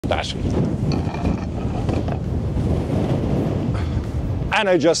that. And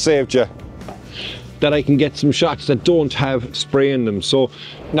I just saved you that I can get some shots that don't have spray in them. So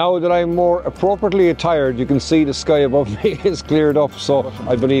now that I'm more appropriately attired, you can see the sky above me is cleared up, so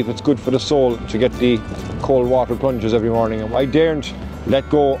I believe it's good for the soul to get the cold water plunges every morning. I daren't let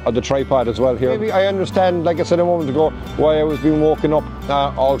go of the tripod as well here. Maybe I understand, like I said a moment ago, why I was being woken up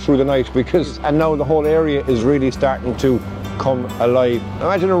all through the night, and now the whole area is really starting to come alive.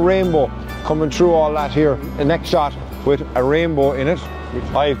 Imagine a rainbow coming through all that here. The next shot with a rainbow in it.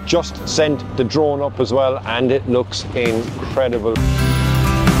 I've just sent the drone up as well, and it looks incredible.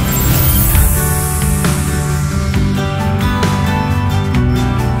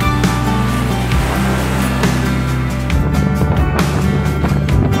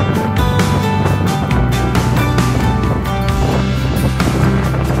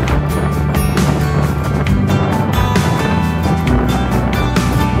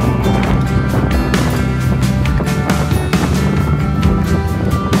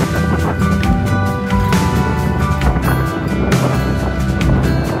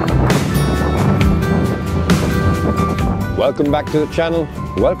 Welcome back to the channel,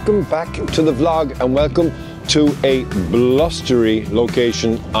 welcome back to the vlog, and welcome to a blustery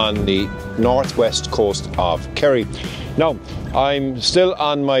location on the northwest coast of Kerry. Now, I'm still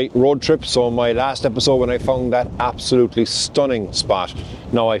on my road trip, so my last episode when I found that absolutely stunning spot,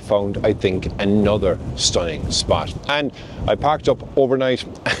 now I found, I think, another stunning spot. And I parked up overnight,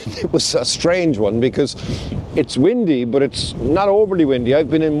 and it was a strange one because it's windy, but it's not overly windy. I've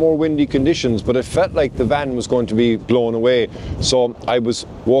been in more windy conditions, but it felt like the van was going to be blown away. So I was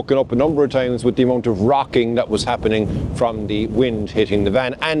woken up a number of times with the amount of rocking that was happening from the wind hitting the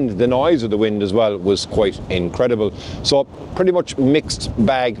van, and the noise of the wind as well was quite incredible. So pretty much mixed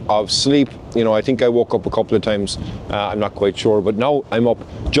bag of sleep. You know, I think I woke up a couple of times, I'm not quite sure, but now I'm up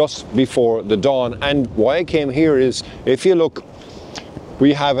just before the dawn. And why I came here is, if you look,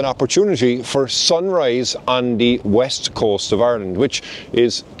 we have an opportunity for sunrise on the west coast of Ireland, which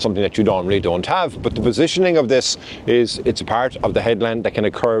is something that you normally don't have. But the positioning of this is, it's a part of the headland that kind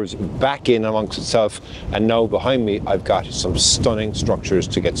of curves back in amongst itself. And now behind me, I've got some stunning structures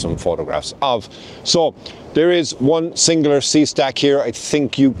to get some photographs of. So there is one singular sea stack here. I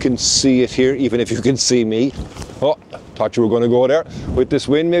think you can see it here, even if you can see me. Oh, thought you were going to go there with this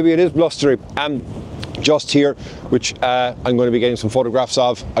wind. Maybe it is blustery. Just here, which I'm going to be getting some photographs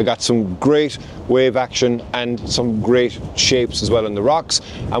of. I got some great wave action and some great shapes as well in the rocks.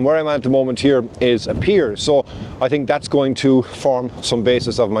 And where I'm at the moment here is a pier, so I think that's going to form some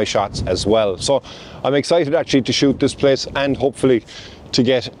basis of my shots as well. So I'm excited actually to shoot this place and hopefully to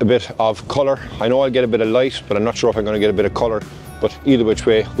get a bit of colour. I know I'll get a bit of light, but I'm not sure if I'm going to get a bit of colour. But either which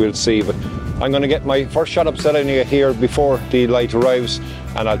way, we'll see. But I'm going to get my first shot up set in here before the light arrives,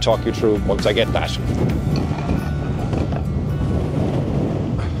 and I'll talk you through once I get that.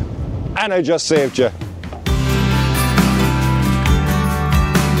 And I just saved you.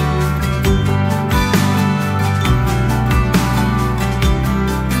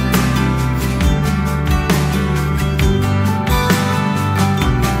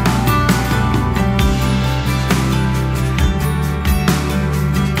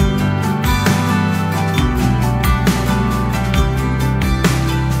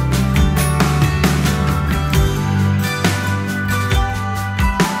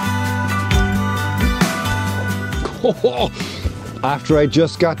 After I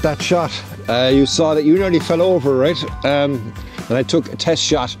just got that shot, you saw that you nearly fell over, right? And I took a test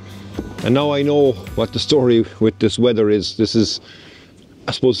shot, and now I know what the story with this weather is. This is,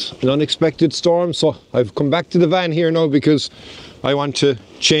 I suppose, an unexpected storm. So I've come back to the van here now because I want to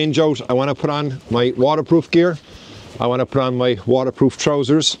change out. I want to put on my waterproof gear. I want to put on my waterproof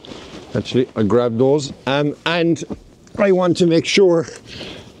trousers. Actually, I grabbed those. And I want to make sure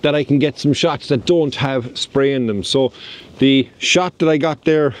that I can get some shots that don't have spray in them. So the shot that I got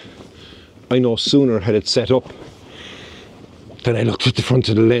there, I no sooner had it set up than I looked at the front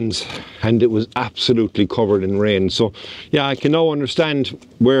of the lens, and it was absolutely covered in rain. So yeah, I can now understand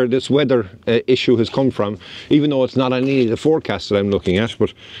where this weather issue has come from, even though it's not on any of the forecasts that I'm looking at.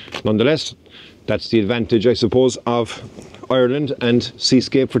 But nonetheless, that's the advantage, I suppose, of Ireland and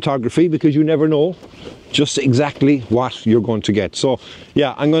seascape photography, because you never know just exactly what you're going to get. So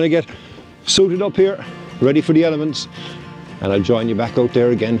yeah, I'm going to get suited up here, ready for the elements, and I'll join you back out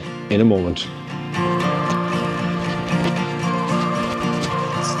there again in a moment.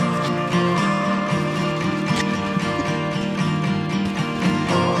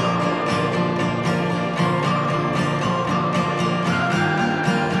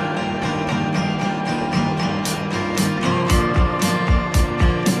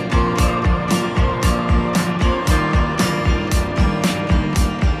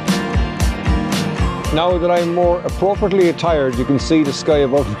 Now that I'm more appropriately attired, you can see the sky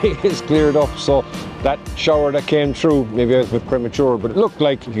above me is cleared up, so that shower that came through, maybe I was a bit premature, but it looked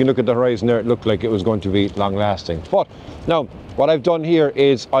like, if you look at the horizon there, it looked like it was going to be long lasting. But now, what I've done here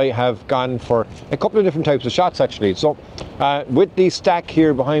is I have gone for a couple of different types of shots actually. So with the stack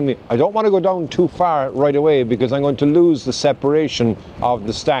here behind me, I don't want to go down too far right away because I'm going to lose the separation of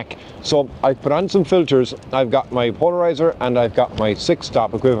the stack. So I've put on some filters, I've got my polarizer and I've got my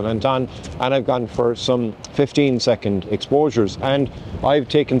 6-stop equivalent on, and I've gone for some 15-second exposures, and I've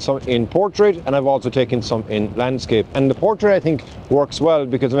taken some in portrait and I've also taken some in landscape. And the portrait I think works well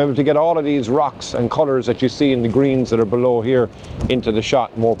because I'm able to get all of these rocks and colours that you see in the greens that are below here into the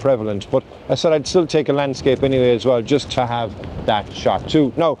shot more prevalent. But I said I'd still take a landscape anyway as well, just to have that shot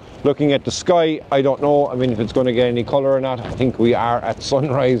too. Now, looking at the sky, I don't know, I mean, if it's going to get any colour or not. I think we are at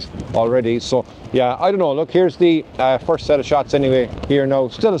sunrise already, so yeah, I don't know. Look, here's the first set of shots anyway here now.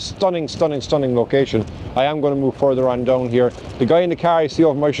 Still a stunning location. I am going to move further on down here. The guy in the car I see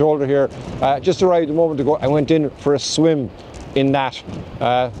over my shoulder here just arrived a moment ago. I went in for a swim in that.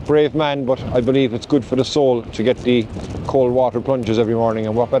 Brave man, but I believe it's good for the soul to get the cold water plunges every morning,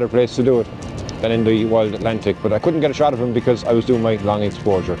 and what better place to do it than in the wild Atlantic. But I couldn't get a shot of him because I was doing my long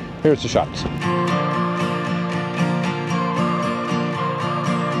exposure. Here's the shots.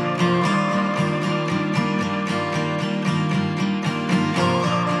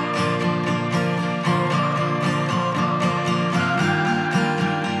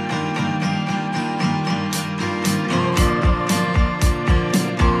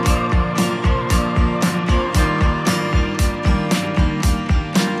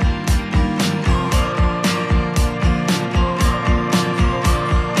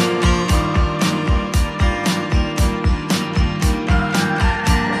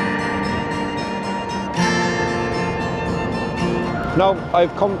 Now,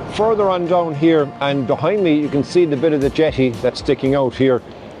 I've come further on down here, and behind me you can see the bit of the jetty that's sticking out here,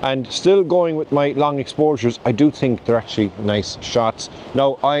 and still going with my long exposures. I do think they're actually nice shots.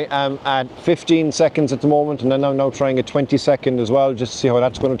 Now, I am at 15 seconds at the moment, and then I'm now trying a 20-second as well, just to see how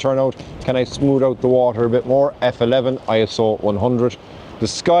that's going to turn out. Can I smooth out the water a bit more? F11, ISO 100. The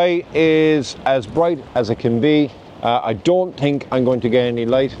sky is as bright as it can be. I don't think I'm going to get any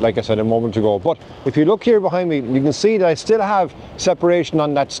light, like I said a moment ago. But if you look here behind me, you can see that I still have separation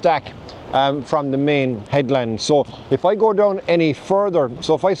on that stack from the main headland. So if I go down any further,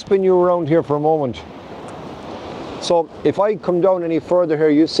 so if I spin you around here for a moment, so if I come down any further here,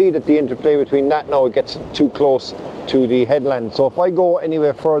 you see that the interplay between that now, it gets too close to the headland. So if I go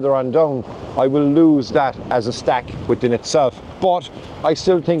anywhere further on down, I will lose that as a stack within itself. But I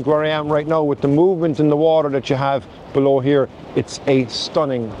still think where I am right now, with the movement in the water that you have below here, it's a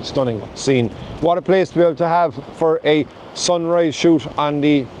stunning scene. What a place to be able to have for a sunrise shoot on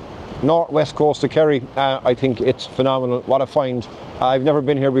the northwest coast of Kerry. I think it's phenomenal. What a find. I've never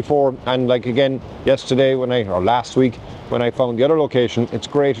been here before, and like again yesterday or last week when I found the other location, it's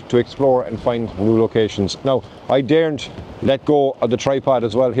great to explore and find new locations. Now, I daren't let go of the tripod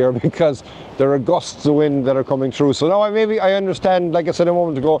as well here because there are gusts of wind that are coming through. So now I understand, like I said a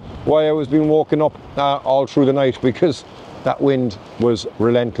moment ago, why I was being woken up all through the night, because that wind was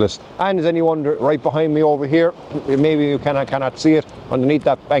relentless. And is any wonder, right behind me over here, maybe you cannot see it, underneath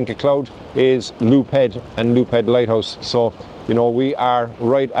that bank of cloud is Loophead and Loophead Lighthouse. So, you know, we are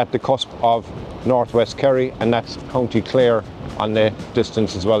right at the cusp of northwest Kerry, and that's County Clare on the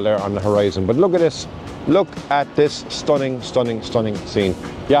distance as well there on the horizon. But look at this. Look at this stunning scene.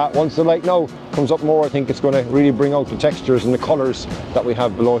 Yeah, once the light now comes up more, I think it's going to really bring out the textures and the colours that we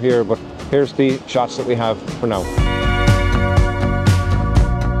have below here. But here's the shots that we have for now.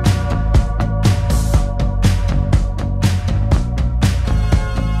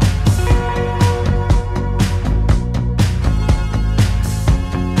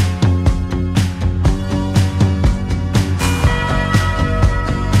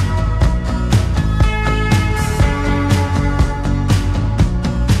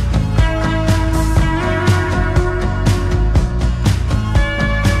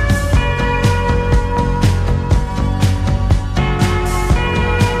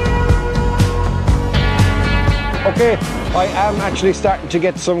 Okay, I am actually starting to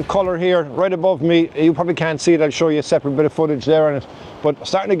get some colour here right above me. You probably can't see it, I'll show you a separate bit of footage there on it. But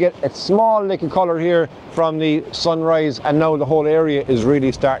starting to get a small lick of colour here from the sunrise, and now the whole area is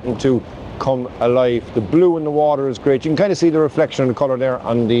really starting to come alive. The blue in the water is great. You can kind of see the reflection of the colour there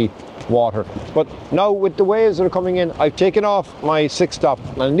on the water. But now with the waves that are coming in, I've taken off my 6-stop.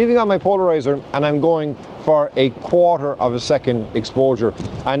 I'm leaving on my polarizer, and I'm going for a 1/4 of a second exposure,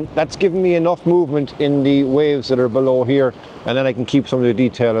 and that's giving me enough movement in the waves that are below here, and then I can keep some of the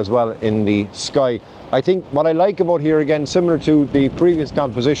detail as well in the sky. I think what I like about here, again, similar to the previous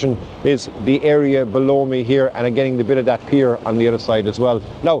composition, is the area below me here, and I'm getting the bit of that pier on the other side as well.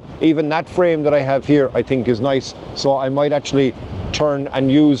 Now, even that frame that I have here, I think is nice, so I might actually turn and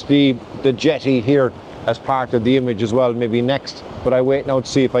use the jetty here as part of the image as well, maybe next, but I wait now to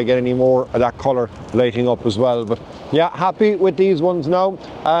see if I get any more of that colour lighting up as well. But yeah, happy with these ones now.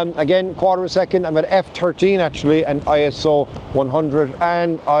 Again, quarter of a second, I'm at f13 actually, and ISO 100,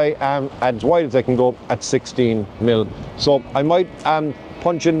 and I am as wide as I can go at 16mm. So I might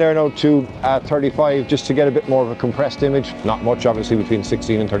punch in there now to 35 just to get a bit more of a compressed image. Not much obviously between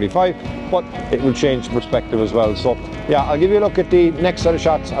 16 and 35, but it will change the perspective as well. So yeah, I'll give you a look at the next set of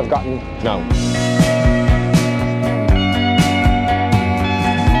shots I've gotten now.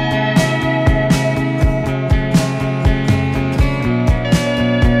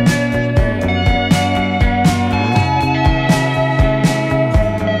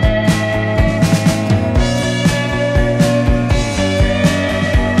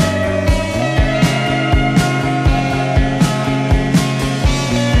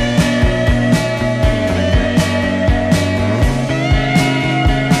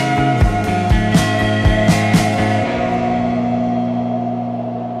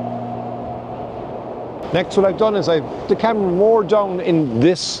 Next, what I've done is I've the camera more down in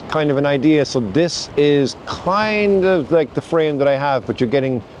this kind of an idea. So this is kind of like the frame that I have, but you're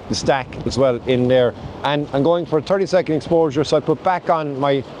getting the stack as well in there. And I'm going for a 30-second exposure. So I put back on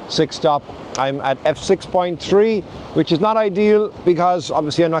my 6-stop. I'm at f6.3, which is not ideal because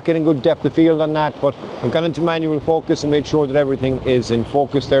obviously I'm not getting good depth of field on that, but I've gone into manual focus and made sure that everything is in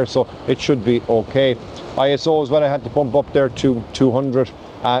focus there, so it should be okay. ISO is what I had to pump up there to 200.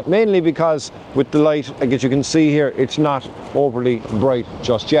 Mainly because with the light, as you can see here, it's not overly bright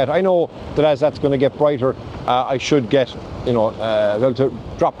just yet. I know that as that's going to get brighter, I should get, you know, well, to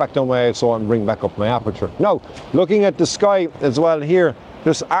drop back down my ISO and bring back up my aperture. Now, looking at the sky as well here,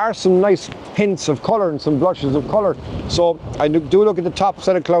 there are some nice hints of colour and some blushes of colour. So I do look at the top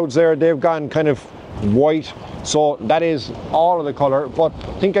set of clouds there, they've gone kind of white, so that is all of the colour, but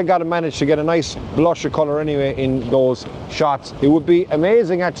I think I got to manage to get a nice blush of colour anyway in those shots. It would be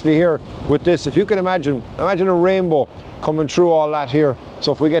amazing actually here with this, if you can imagine a rainbow coming through all that here.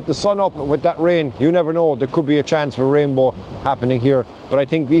 So if we get the sun up with that rain, you never know, there could be a chance for a rainbow happening here. But I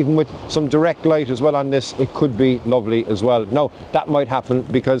think even with some direct light as well on this, it could be lovely as well. Now, that might happen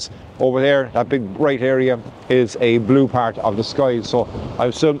because over there, that big bright area is a blue part of the sky. So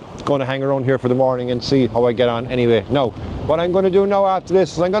I'm still going to hang around here for the morning and see how I get on anyway. Now, what I'm going to do now after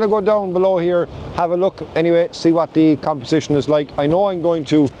this is I'm going to go down below here, have a look anyway, see what the composition is like. I know I'm going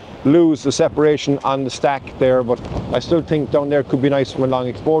to lose the separation on the stack there, but I still think down there could be nice from a long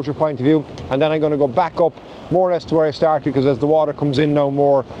exposure point of view. And then I'm going to go back up more or less to where I started, because as the water comes in now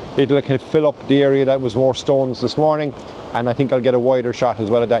more, it'll kind of fill up the area that was more stones this morning, and I think I'll get a wider shot as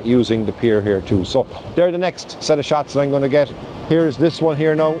well of that using the pier here too. So they're the next set of shots that I'm going to get. Here's this one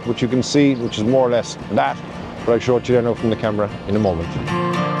here now, which you can see, which is more or less that, but I'll show it to you there now from the camera in a moment.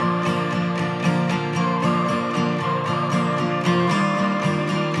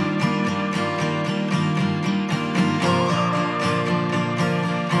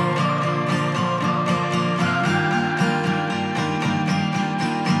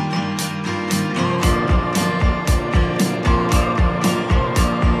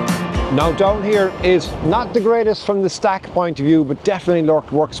 Now down here is not the greatest from the stack point of view, but definitely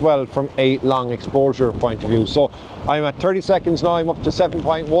works well from a long exposure point of view. So I'm at 30 seconds now, I'm up to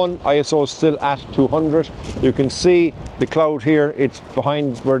 7.1, ISO is still at 200. You can see the cloud here, it's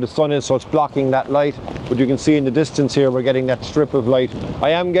behind where the sun is, so it's blocking that light. But you can see in the distance here, we're getting that strip of light. I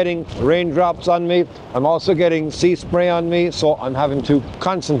am getting raindrops on me. I'm also getting sea spray on me, so I'm having to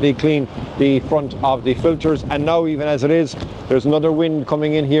constantly clean the front of the filters. And now, even as it is, there's another wind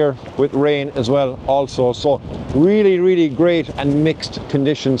coming in here with rain as well also. So really, really great and mixed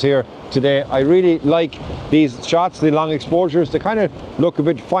conditions here today. I really like these shots, the long exposures. They kind of look a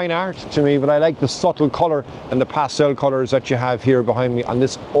bit fine art to me, but I like the subtle colour and the pastel colours that you have here behind me on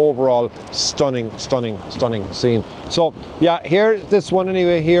this overall stunning, stunning, stunning scene. So yeah, here's this one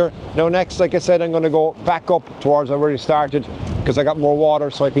anyway here. Now next, like I said, I'm going to go back up towards where I already started because I got more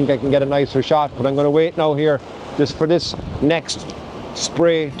water, so I think I can get a nicer shot. But I'm going to wait now here just for this next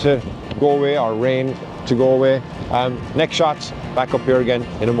spray to go away, or rain to go away. Next shots back up here again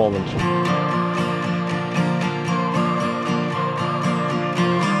in a moment.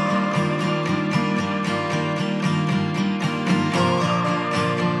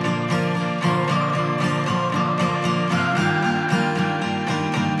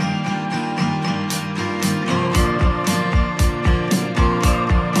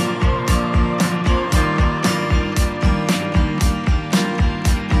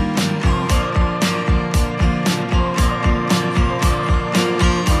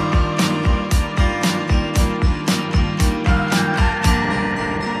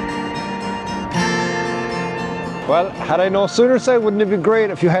 had I no sooner said, wouldn't it be great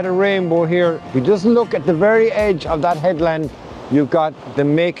if you had a rainbow here? If you just look at the very edge of that headland, you've got the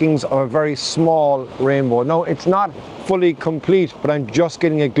makings of a very small rainbow. Now, it's not fully complete, but I'm just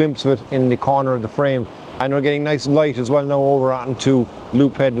getting a glimpse of it in the corner of the frame. And we're getting nice light as well now over onto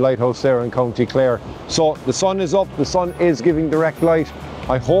Loophead Lighthouse there in County Clare. So the sun is up, the sun is giving direct light.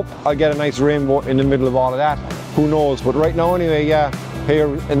 I hope I get a nice rainbow in the middle of all of that. Who knows? But right now anyway, yeah, here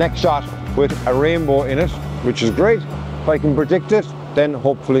the next shot with a rainbow in it, which is great. If I can predict it, then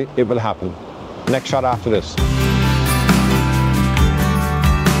hopefully it will happen. Next shot after this.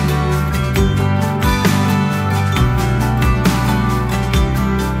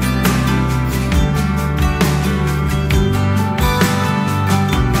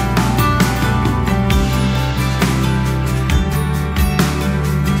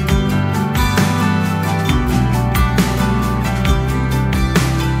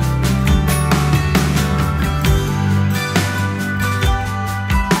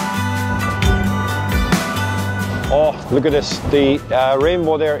 Oh, look at this. The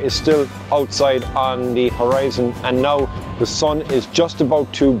rainbow there is still outside on the horizon, and now the sun is just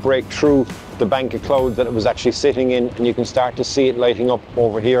about to break through the bank of clouds that it was actually sitting in, and you can start to see it lighting up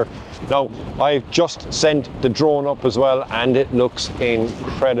over here. Now, I've just sent the drone up as well, and it looks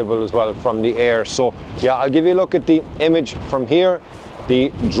incredible as well from the air. So yeah, I'll give you a look at the image from here, the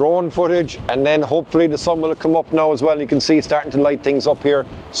drone footage, and then hopefully the sun will come up now as well. You can see it's starting to light things up here,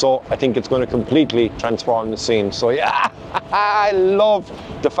 so I think it's going to completely transform the scene. So yeah, I love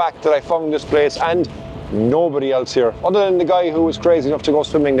the fact that I found this place and nobody else here other than the guy who was crazy enough to go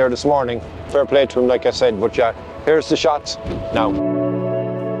swimming there this morning. Fair play to him, like I said. But yeah, here's the shots now.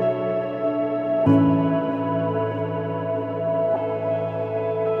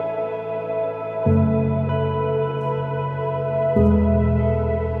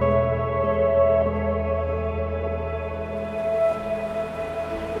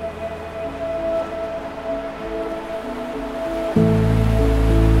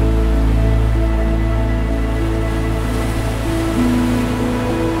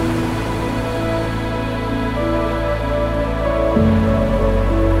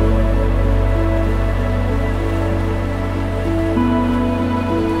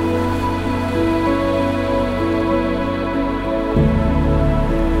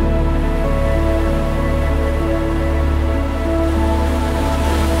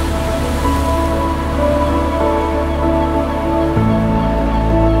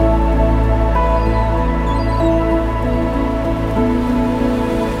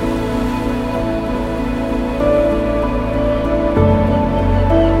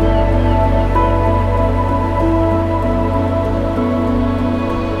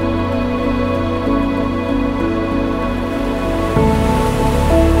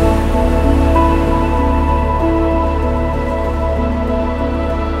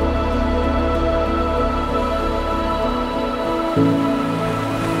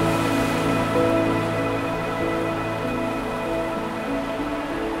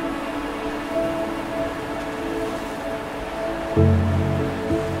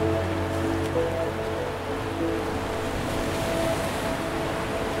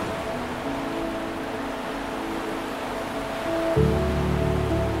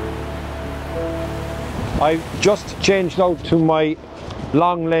 I've just changed out to my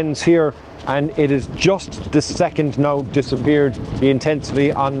long lens here, and it is just the second now disappeared, the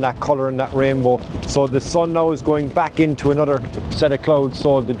intensity on that colour in that rainbow. So the sun now is going back into another set of clouds,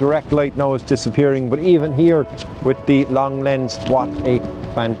 so the direct light now is disappearing. But even here with the long lens, what a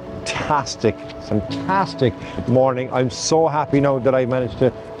fantastic morning. I'm so happy now that I managed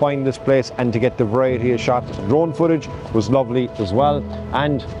to find this place and to get the variety of shots. Drone footage was lovely as well,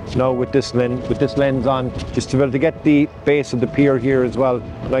 and now with this lens on, just to be able to get the base of the pier here as well,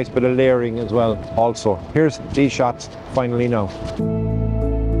 nice bit of layering as well. Also, here's these shots finally now.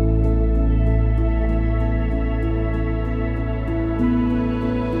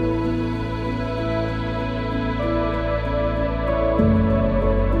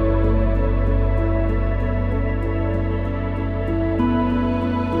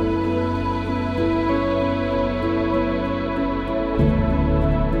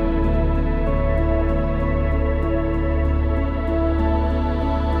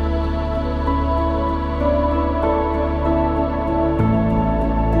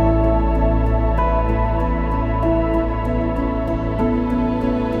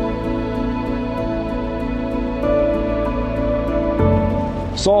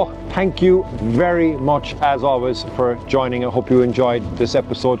 So thank you very much as always for joining. I hope you enjoyed this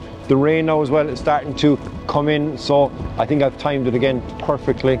episode. The rain now as well is starting to come in, so I think I've timed it again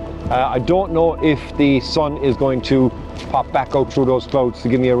perfectly. I don't know if the sun is going to pop back out through those clouds to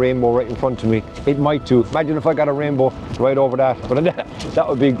give me a rainbow right in front of me. It might do. Imagine if I got a rainbow right over that, but that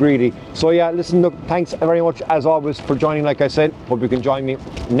would be greedy. So yeah, listen, look, thanks very much as always for joining. Like I said, hope you can join me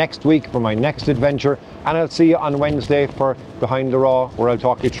next week for my next adventure, and I'll see you on Wednesday for Behind the Raw, where I'll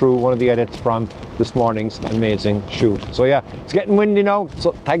talk you through one of the edits from this morning's amazing shoot. So yeah, it's getting windy now,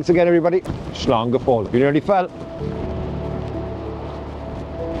 so thanks again everybody. Slán go fóill. You nearly fell.